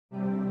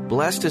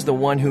Blessed is the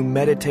one who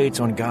meditates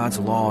on God's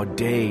law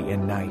day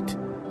and night.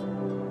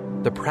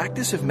 The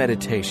practice of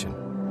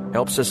meditation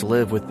helps us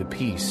live with the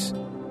peace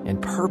and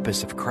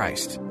purpose of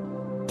Christ.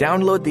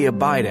 Download the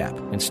Abide app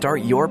and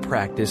start your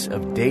practice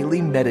of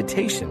daily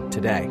meditation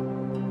today.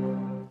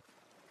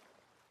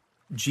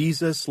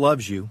 Jesus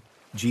loves you.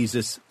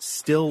 Jesus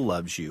still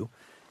loves you.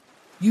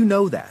 You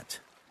know that.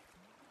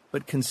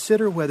 But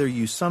consider whether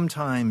you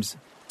sometimes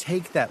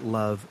take that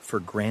love for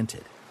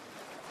granted.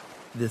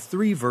 The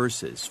 3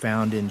 verses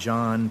found in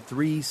John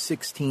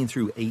 3:16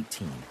 through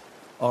 18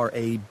 are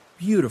a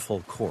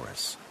beautiful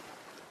chorus.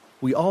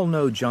 We all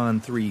know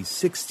John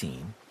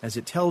 3:16 as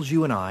it tells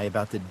you and I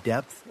about the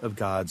depth of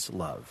God's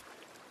love.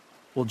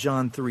 Well,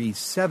 John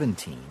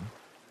 3:17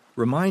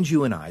 reminds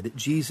you and I that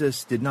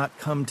Jesus did not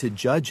come to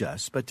judge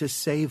us, but to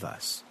save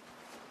us.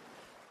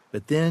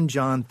 But then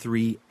John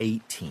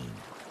 3:18,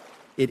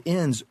 it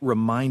ends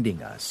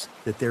reminding us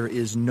that there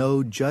is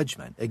no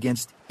judgment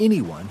against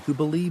anyone who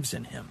believes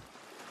in him.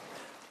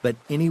 But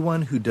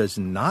anyone who does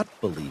not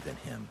believe in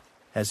him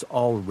has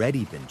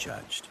already been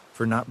judged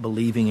for not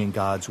believing in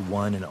God's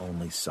one and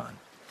only Son.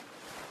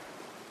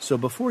 So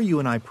before you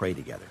and I pray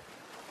together,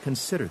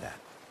 consider that.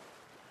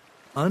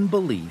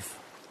 Unbelief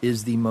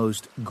is the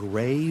most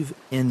grave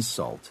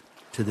insult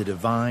to the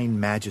divine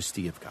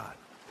majesty of God.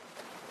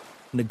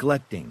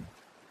 Neglecting,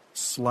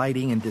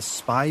 slighting, and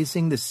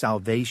despising the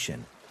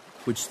salvation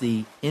which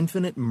the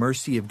infinite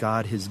mercy of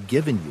God has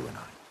given you and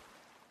I.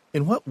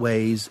 In what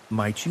ways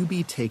might you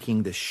be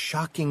taking the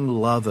shocking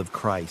love of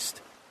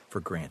Christ for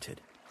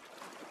granted?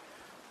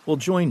 Well,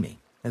 join me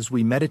as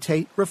we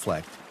meditate,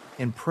 reflect,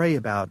 and pray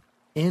about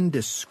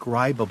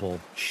indescribable,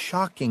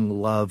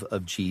 shocking love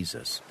of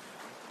Jesus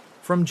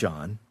from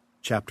John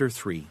chapter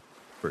 3,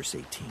 verse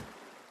 18.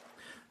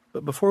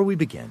 But before we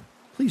begin,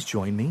 please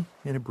join me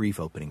in a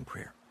brief opening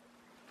prayer.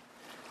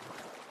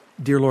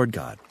 Dear Lord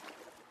God,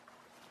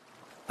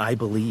 I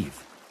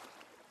believe.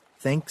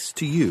 Thanks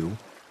to you,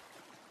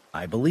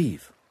 I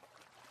believe.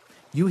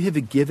 You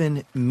have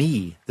given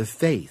me the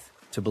faith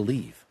to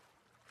believe.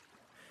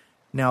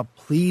 Now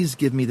please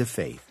give me the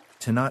faith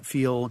to not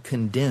feel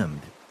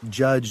condemned,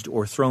 judged,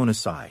 or thrown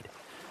aside.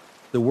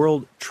 The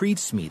world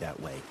treats me that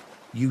way.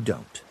 You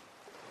don't.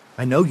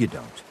 I know you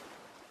don't,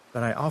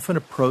 but I often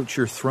approach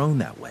your throne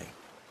that way,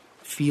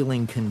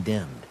 feeling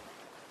condemned.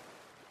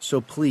 So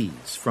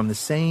please, from the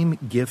same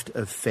gift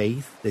of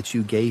faith that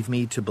you gave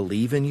me to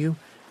believe in you,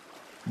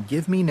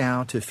 give me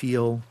now to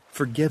feel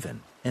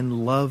forgiven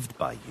and loved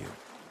by you.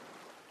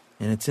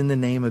 And it's in the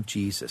name of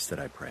Jesus that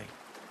I pray.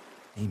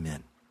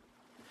 Amen.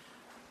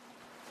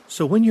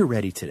 So when you're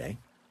ready today,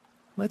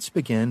 let's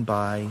begin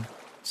by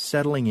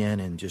settling in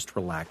and just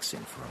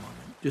relaxing for a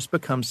moment. Just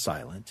become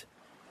silent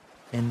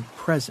and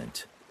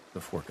present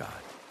before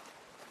God.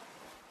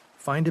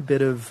 Find a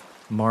bit of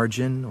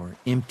margin or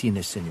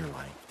emptiness in your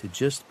life to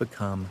just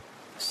become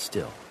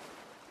still.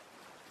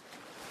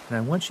 And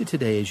I want you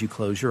today, as you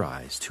close your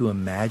eyes, to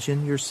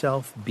imagine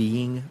yourself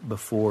being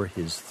before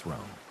his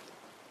throne,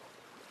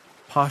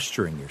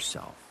 posturing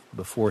yourself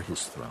before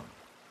his throne.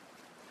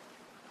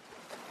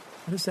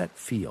 How does that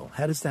feel?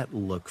 How does that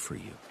look for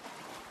you?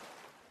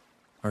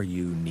 Are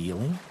you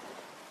kneeling,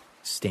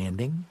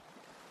 standing,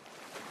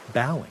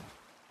 bowing,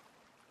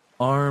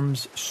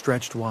 arms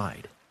stretched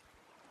wide?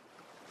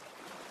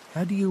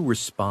 How do you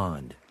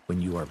respond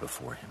when you are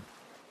before him?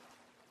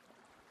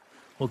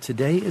 Well,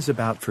 today is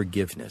about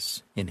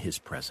forgiveness in his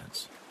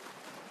presence.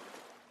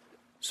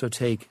 So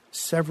take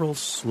several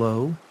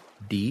slow,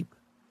 deep,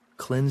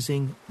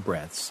 cleansing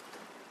breaths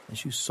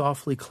as you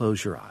softly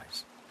close your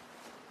eyes,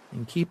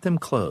 and keep them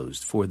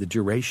closed for the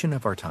duration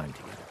of our time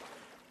together.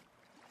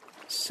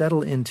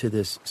 Settle into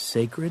this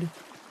sacred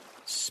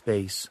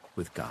space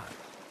with God.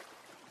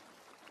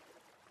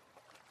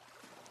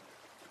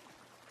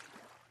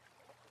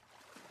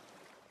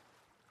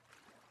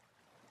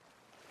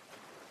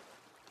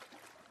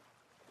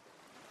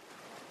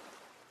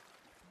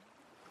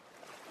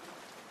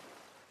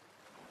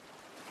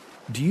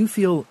 Do you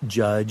feel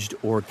judged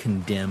or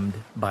condemned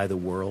by the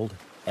world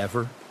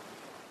ever?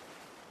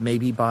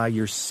 Maybe by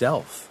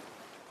yourself.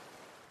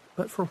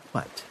 But for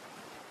what?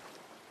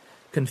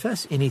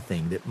 Confess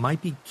anything that might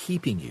be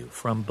keeping you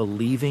from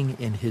believing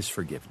in his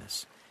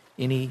forgiveness.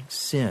 Any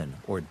sin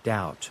or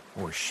doubt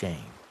or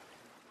shame.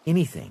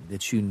 Anything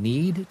that you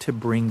need to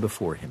bring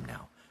before him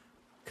now.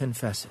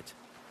 Confess it.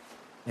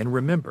 And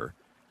remember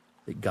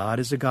that God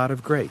is a God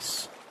of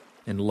grace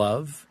and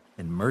love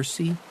and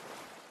mercy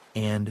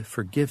and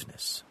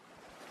forgiveness.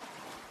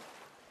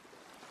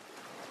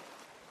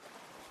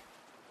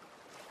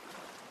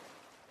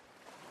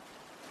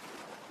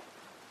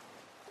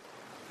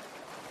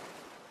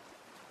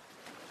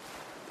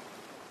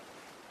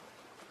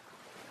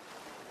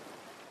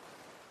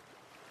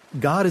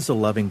 God is a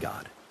loving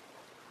God,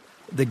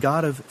 the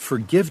God of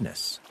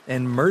forgiveness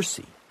and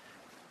mercy.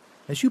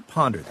 As you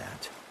ponder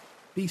that,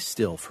 be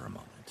still for a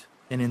moment,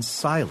 and in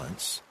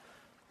silence,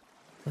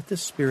 let the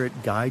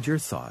Spirit guide your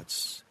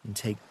thoughts and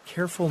take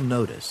careful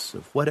notice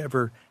of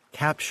whatever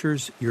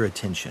captures your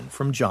attention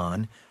from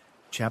John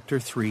chapter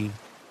 3,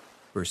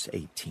 verse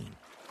 18.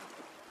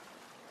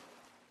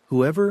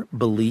 Whoever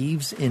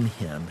believes in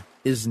him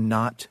is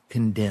not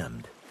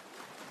condemned,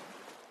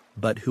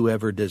 but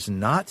whoever does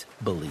not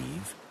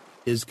believe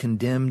is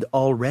condemned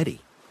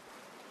already,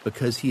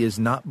 because he has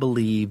not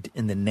believed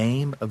in the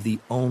name of the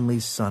only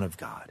Son of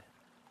God.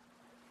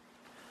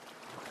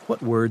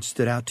 What word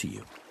stood out to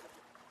you?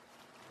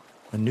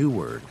 A new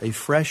word, a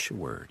fresh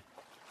word.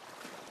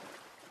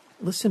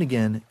 Listen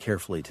again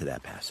carefully to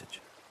that passage.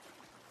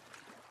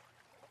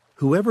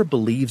 Whoever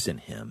believes in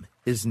him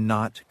is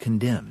not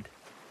condemned,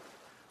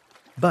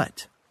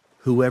 but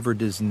whoever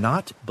does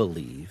not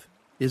believe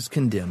is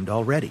condemned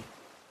already,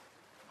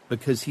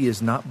 because he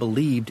has not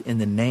believed in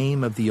the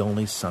name of the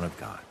only Son of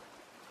God.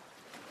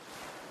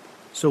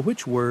 So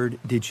which word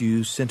did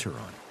you center on?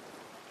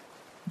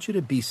 I want you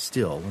to be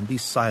still and be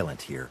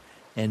silent here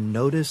and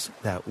notice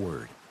that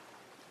word.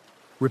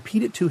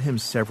 Repeat it to him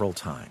several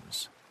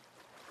times,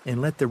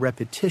 and let the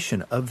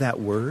repetition of that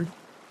word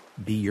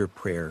be your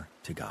prayer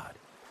to God.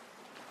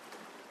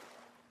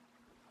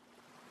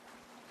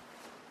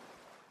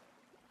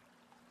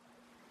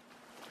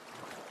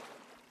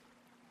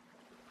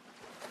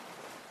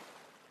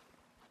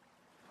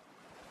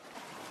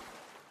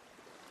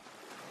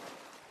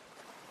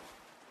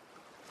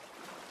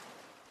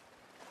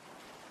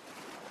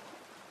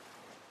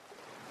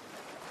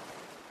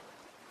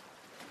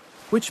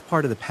 Which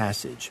part of the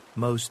passage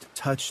most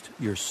touched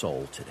your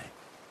soul today?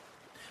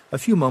 A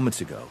few moments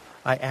ago,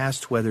 I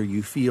asked whether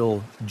you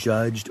feel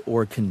judged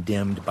or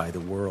condemned by the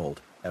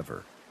world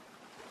ever.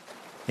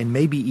 And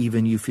maybe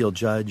even you feel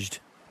judged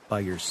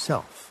by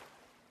yourself.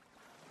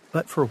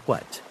 But for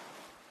what?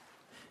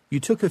 You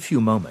took a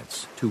few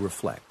moments to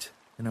reflect,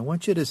 and I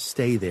want you to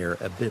stay there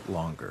a bit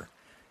longer.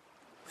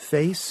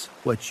 Face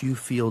what you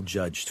feel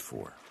judged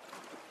for.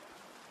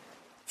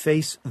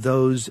 Face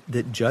those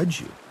that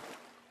judge you.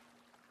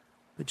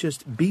 But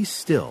just be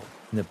still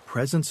in the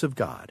presence of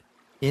God,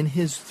 in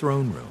his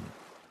throne room,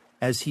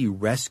 as he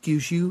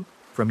rescues you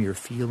from your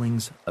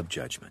feelings of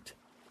judgment.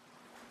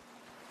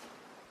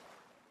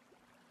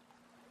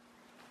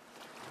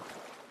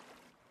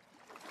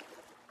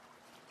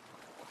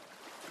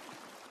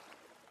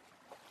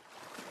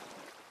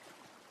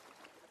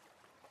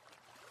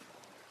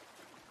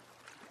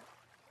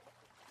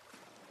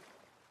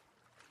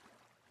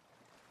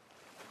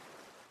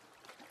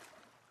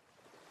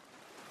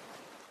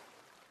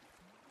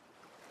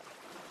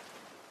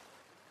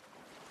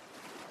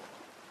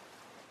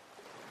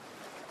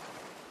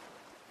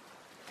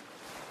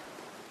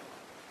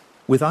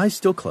 With eyes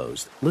still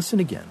closed, listen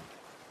again.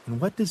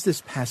 And what does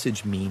this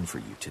passage mean for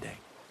you today?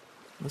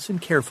 Listen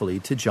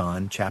carefully to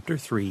John chapter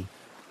 3,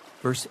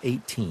 verse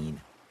 18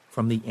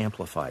 from the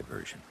Amplified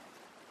Version.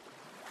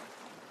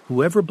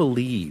 Whoever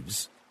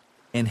believes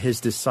and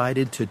has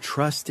decided to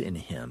trust in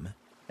him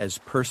as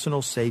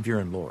personal Savior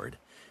and Lord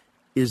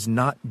is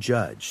not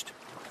judged.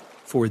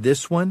 For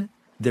this one,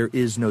 there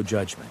is no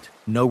judgment,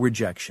 no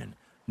rejection,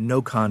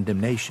 no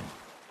condemnation.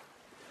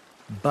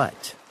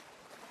 But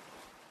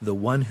the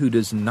one who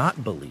does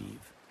not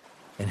believe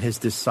and has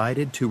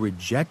decided to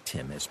reject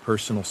him as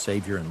personal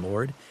Savior and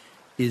Lord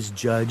is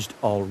judged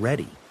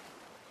already.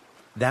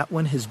 That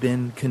one has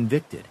been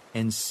convicted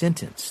and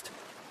sentenced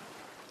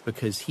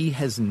because he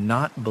has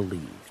not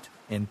believed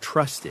and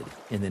trusted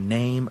in the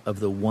name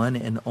of the one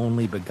and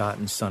only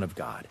begotten Son of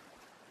God,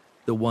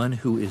 the one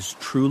who is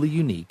truly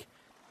unique,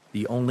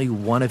 the only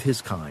one of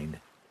his kind,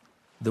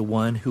 the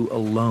one who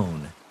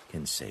alone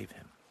can save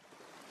him.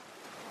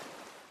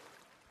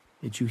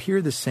 Did you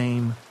hear the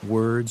same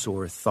words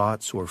or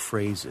thoughts or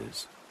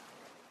phrases,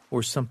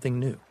 or something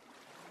new?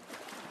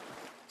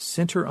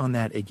 Center on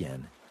that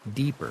again,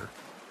 deeper,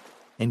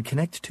 and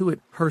connect to it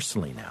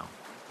personally now,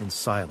 in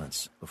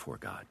silence before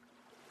God.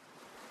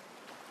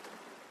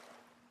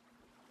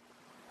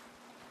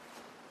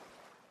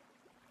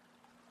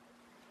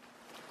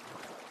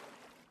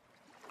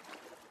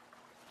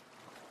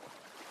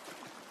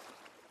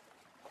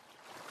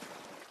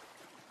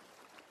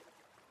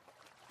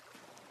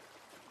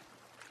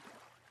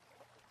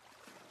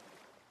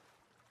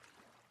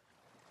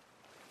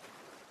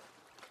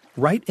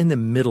 Right in the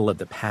middle of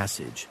the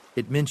passage,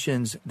 it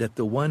mentions that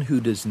the one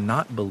who does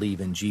not believe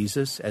in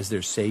Jesus as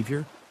their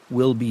Savior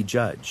will be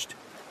judged.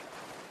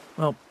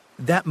 Well,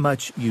 that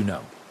much you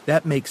know.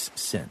 That makes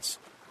sense.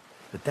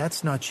 But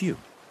that's not you.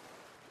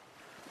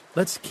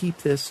 Let's keep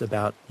this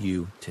about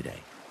you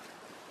today.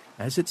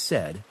 As it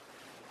said,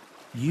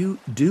 you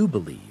do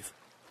believe.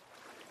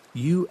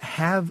 You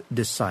have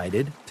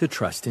decided to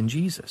trust in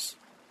Jesus.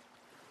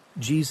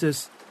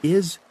 Jesus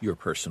is your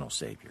personal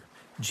Savior.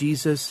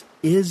 Jesus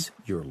is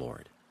your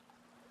Lord.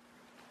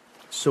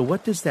 So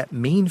what does that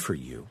mean for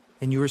you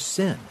and your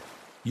sin,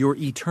 your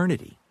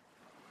eternity?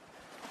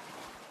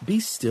 Be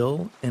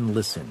still and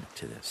listen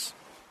to this.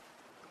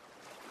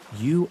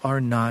 You are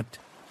not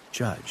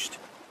judged.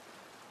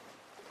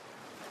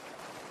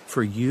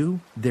 For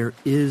you, there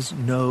is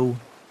no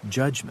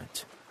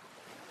judgment.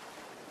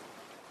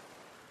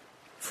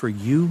 For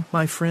you,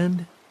 my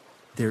friend,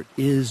 there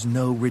is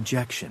no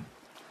rejection.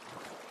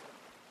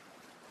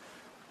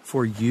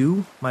 For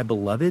you, my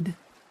beloved,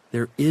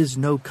 there is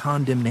no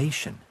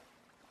condemnation.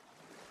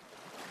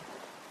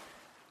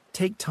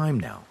 Take time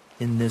now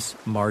in this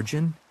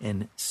margin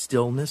and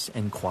stillness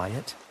and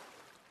quiet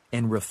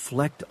and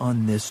reflect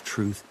on this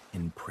truth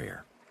in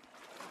prayer.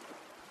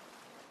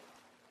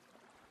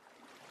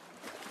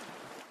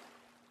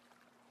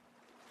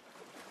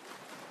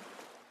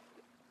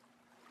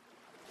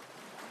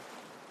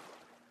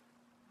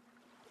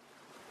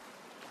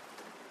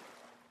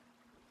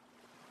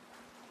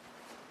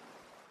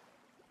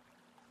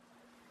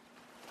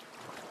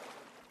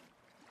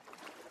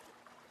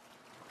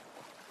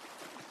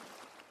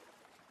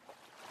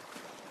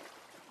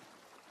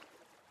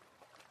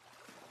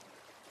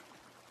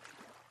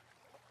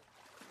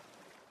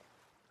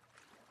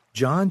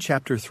 John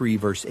chapter 3,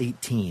 verse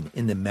 18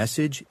 in the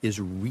Message is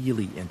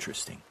really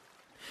interesting.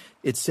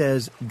 It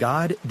says,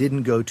 God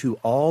didn't go to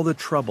all the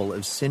trouble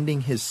of sending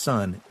his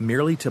Son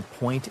merely to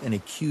point an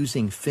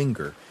accusing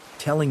finger,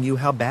 telling you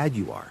how bad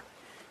you are.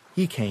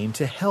 He came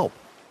to help,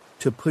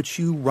 to put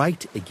you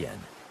right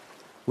again.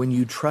 When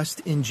you trust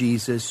in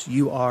Jesus,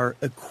 you are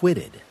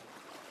acquitted.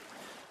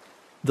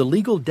 The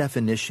legal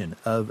definition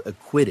of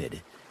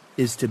acquitted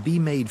is to be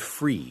made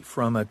free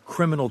from a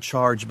criminal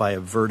charge by a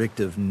verdict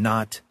of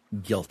not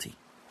guilty.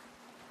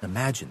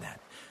 Imagine that.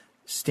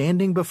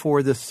 Standing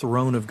before the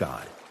throne of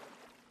God,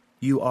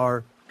 you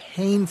are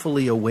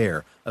painfully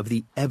aware of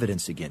the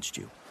evidence against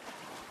you.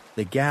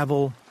 The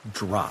gavel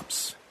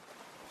drops.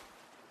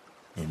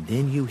 And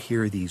then you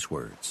hear these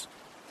words.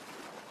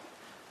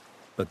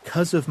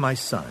 Because of my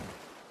Son,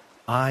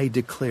 I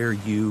declare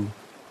you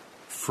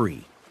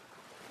free,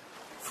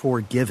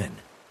 forgiven,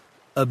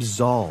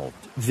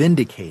 absolved,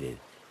 vindicated,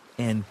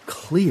 and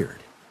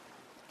cleared.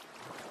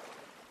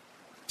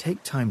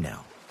 Take time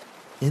now,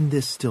 in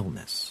this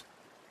stillness,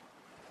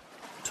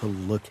 to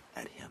look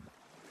at him.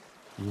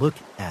 Look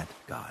at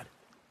God.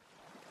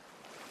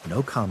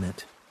 No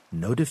comment,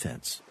 no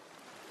defense,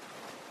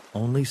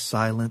 only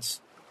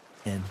silence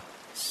and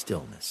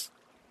stillness.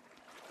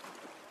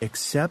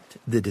 Accept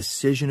the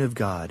decision of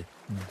God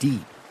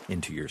deep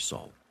into your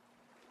soul.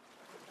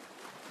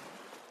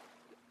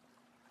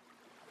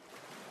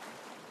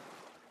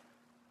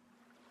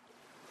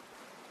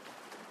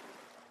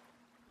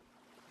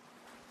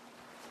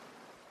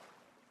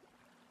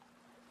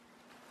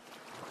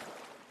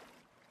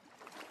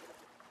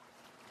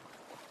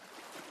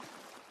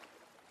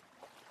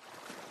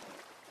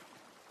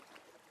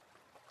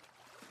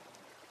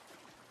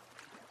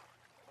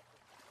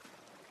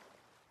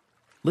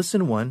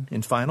 Listen one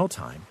and final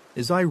time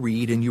as I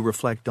read and you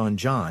reflect on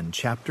John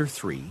chapter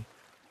 3,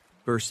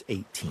 verse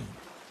 18.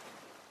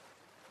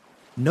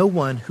 No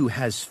one who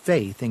has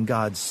faith in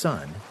God's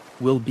Son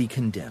will be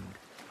condemned,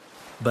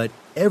 but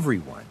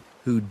everyone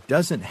who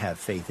doesn't have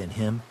faith in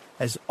him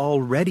has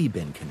already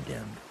been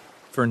condemned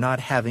for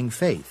not having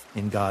faith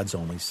in God's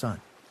only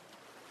Son.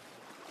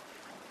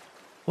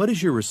 What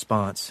is your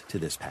response to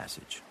this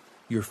passage?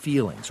 Your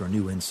feelings or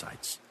new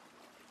insights?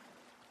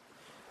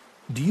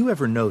 Do you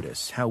ever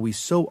notice how we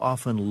so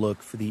often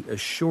look for the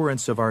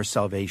assurance of our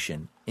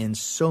salvation in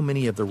so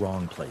many of the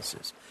wrong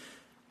places?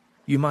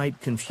 You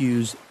might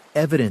confuse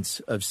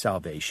evidence of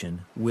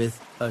salvation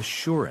with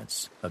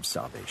assurance of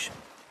salvation.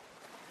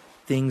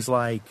 Things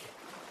like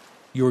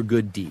your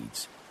good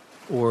deeds,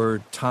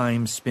 or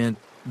time spent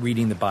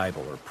reading the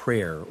Bible, or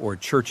prayer, or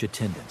church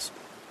attendance.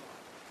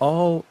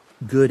 All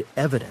good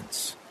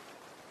evidence,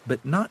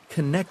 but not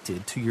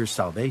connected to your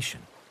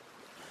salvation.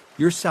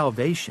 Your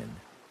salvation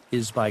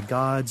is by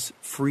God's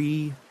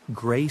free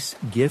grace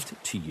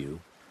gift to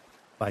you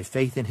by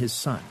faith in his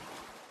Son.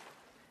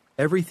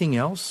 Everything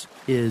else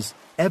is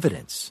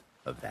evidence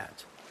of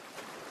that.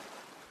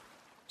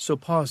 So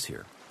pause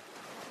here.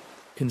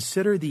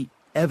 Consider the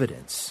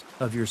evidence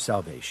of your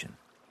salvation.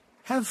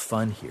 Have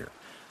fun here.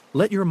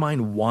 Let your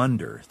mind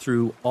wander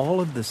through all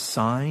of the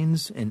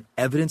signs and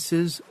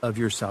evidences of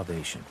your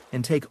salvation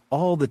and take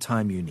all the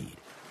time you need.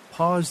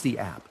 Pause the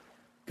app.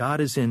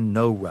 God is in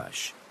no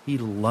rush. He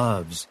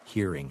loves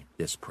hearing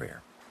this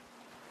prayer.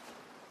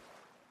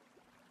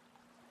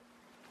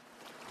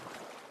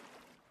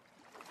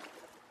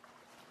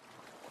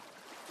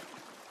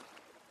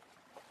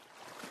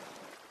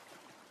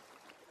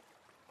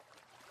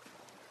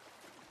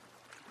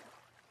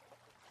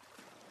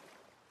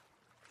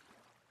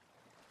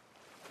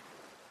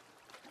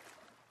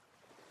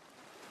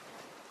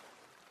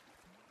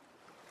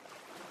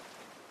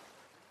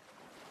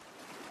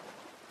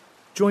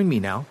 Join me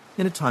now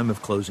in a time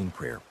of closing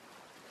prayer.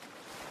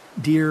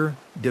 Dear,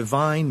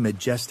 divine,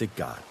 majestic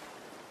God,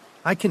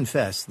 I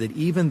confess that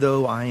even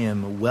though I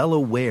am well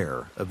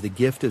aware of the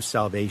gift of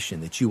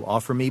salvation that you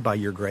offer me by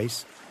your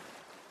grace,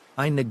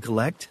 I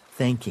neglect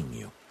thanking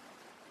you,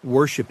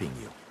 worshiping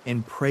you,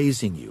 and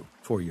praising you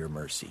for your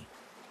mercy.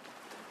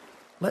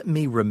 Let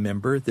me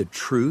remember the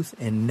truth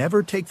and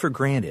never take for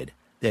granted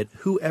that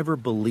whoever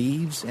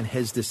believes and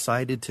has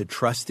decided to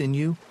trust in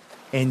you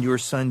and your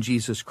Son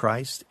Jesus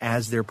Christ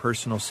as their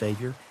personal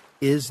Savior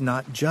is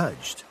not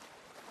judged.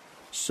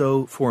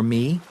 So for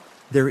me,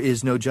 there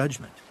is no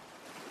judgment,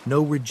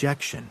 no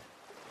rejection,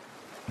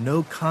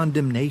 no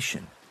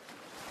condemnation.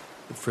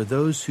 But for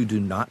those who do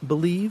not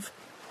believe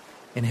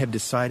and have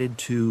decided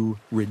to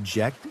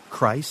reject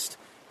Christ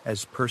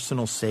as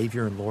personal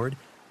Savior and Lord,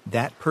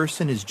 that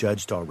person is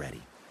judged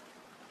already.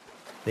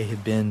 They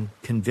have been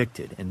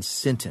convicted and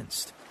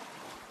sentenced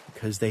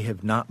because they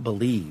have not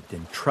believed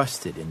and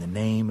trusted in the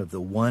name of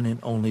the one and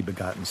only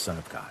begotten Son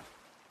of God,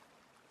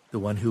 the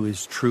one who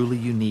is truly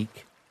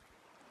unique,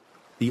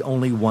 the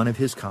only one of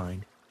his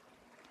kind,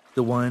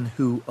 the one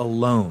who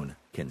alone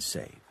can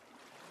save.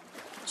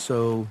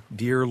 So,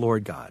 dear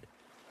Lord God,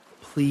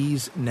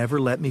 please never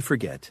let me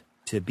forget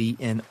to be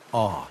in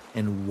awe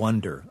and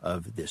wonder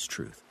of this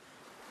truth,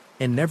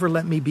 and never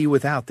let me be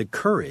without the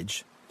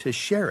courage to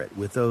share it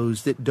with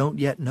those that don't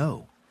yet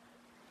know.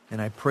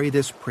 And I pray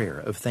this prayer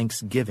of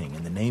thanksgiving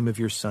in the name of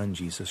your Son,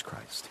 Jesus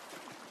Christ.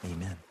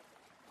 Amen.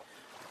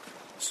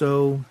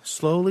 So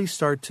slowly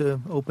start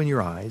to open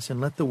your eyes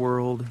and let the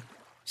world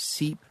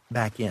seep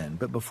back in.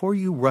 But before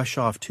you rush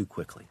off too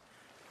quickly,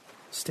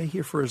 stay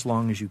here for as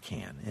long as you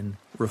can and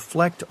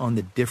reflect on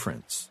the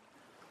difference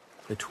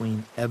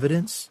between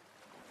evidence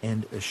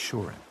and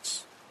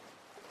assurance.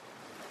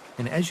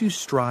 And as you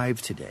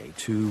strive today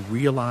to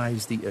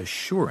realize the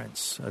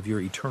assurance of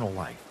your eternal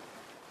life,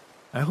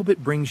 I hope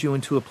it brings you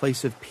into a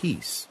place of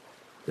peace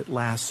that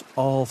lasts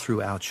all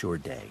throughout your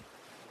day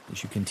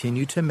as you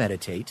continue to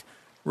meditate,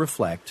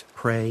 reflect,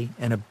 pray,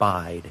 and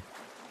abide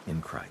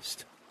in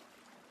Christ.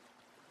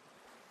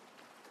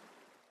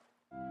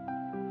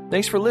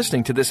 Thanks for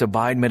listening to this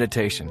Abide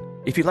meditation.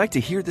 If you'd like to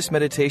hear this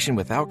meditation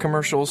without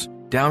commercials,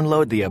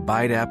 download the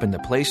Abide app in the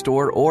Play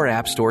Store or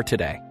App Store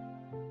today.